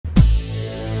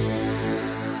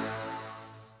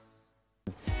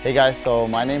Hey guys, so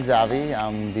my name's Avi.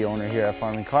 I'm the owner here at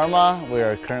Farmin Karma. We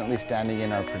are currently standing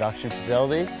in our production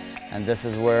facility, and this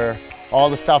is where all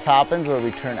the stuff happens, where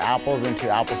we turn apples into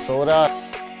apple soda.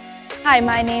 Hi,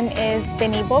 my name is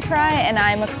Binny and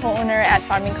I'm a co-owner at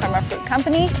Farmin Karma Fruit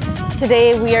Company.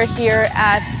 Today we are here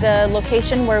at the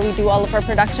location where we do all of our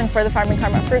production for the Farmin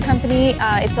Karma Fruit Company.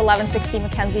 It's 1160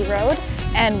 Mackenzie Road,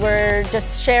 and we're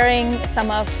just sharing some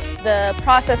of the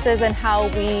processes and how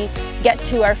we get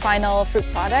to our final fruit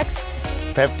products.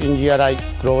 15 years I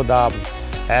grow the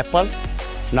apples.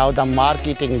 Now the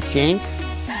marketing changed.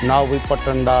 Now we put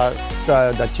on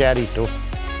the cherry too.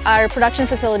 Our production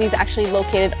facility is actually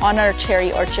located on our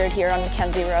cherry orchard here on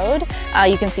Mackenzie Road.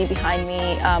 You can see behind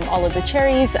me all of the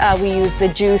cherries. We use the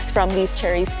juice from these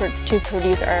cherries to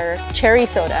produce our cherry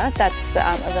soda that's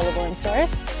available in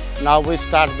stores. Now we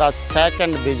start the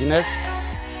second business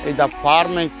with the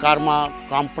Farmin Karma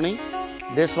Company.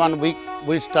 This one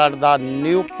we start the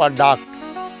new product.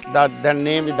 The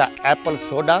name is the apple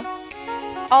soda.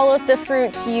 All of the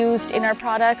fruits used in our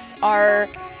products are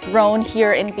grown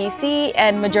here in BC,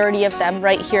 and majority of them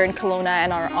right here in Kelowna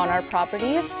and on our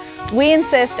properties. We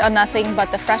insist on nothing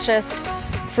but the freshest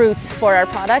fruits for our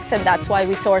products, and that's why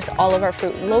we source all of our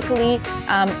fruit locally.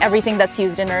 Everything that's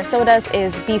used in our sodas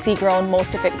is BC grown,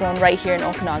 most of it grown right here in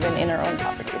Okanagan in our own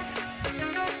properties.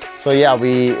 So yeah,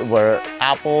 we're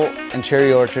apple and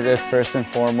cherry orchardists first and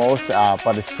foremost,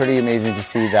 but it's pretty amazing to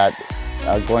see that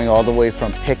going all the way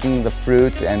from picking the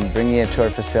fruit and bringing it to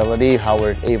our facility, how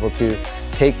we're able to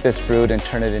take this fruit and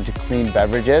turn it into clean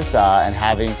beverages,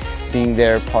 and being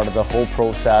there part of the whole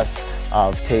process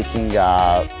of taking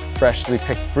freshly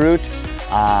picked fruit,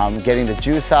 getting the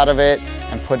juice out of it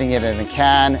and putting it in a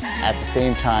can, at the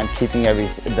same time keeping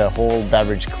the whole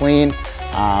beverage clean,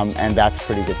 and that's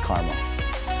pretty good karma.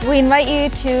 We invite you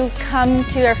to come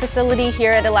to our facility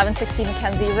here at 1160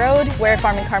 Mackenzie Road, where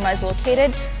Farmin Karma is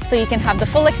located, so you can have the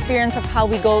full experience of how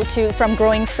we go from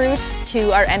growing fruits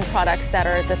to our end products that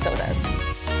are the sodas.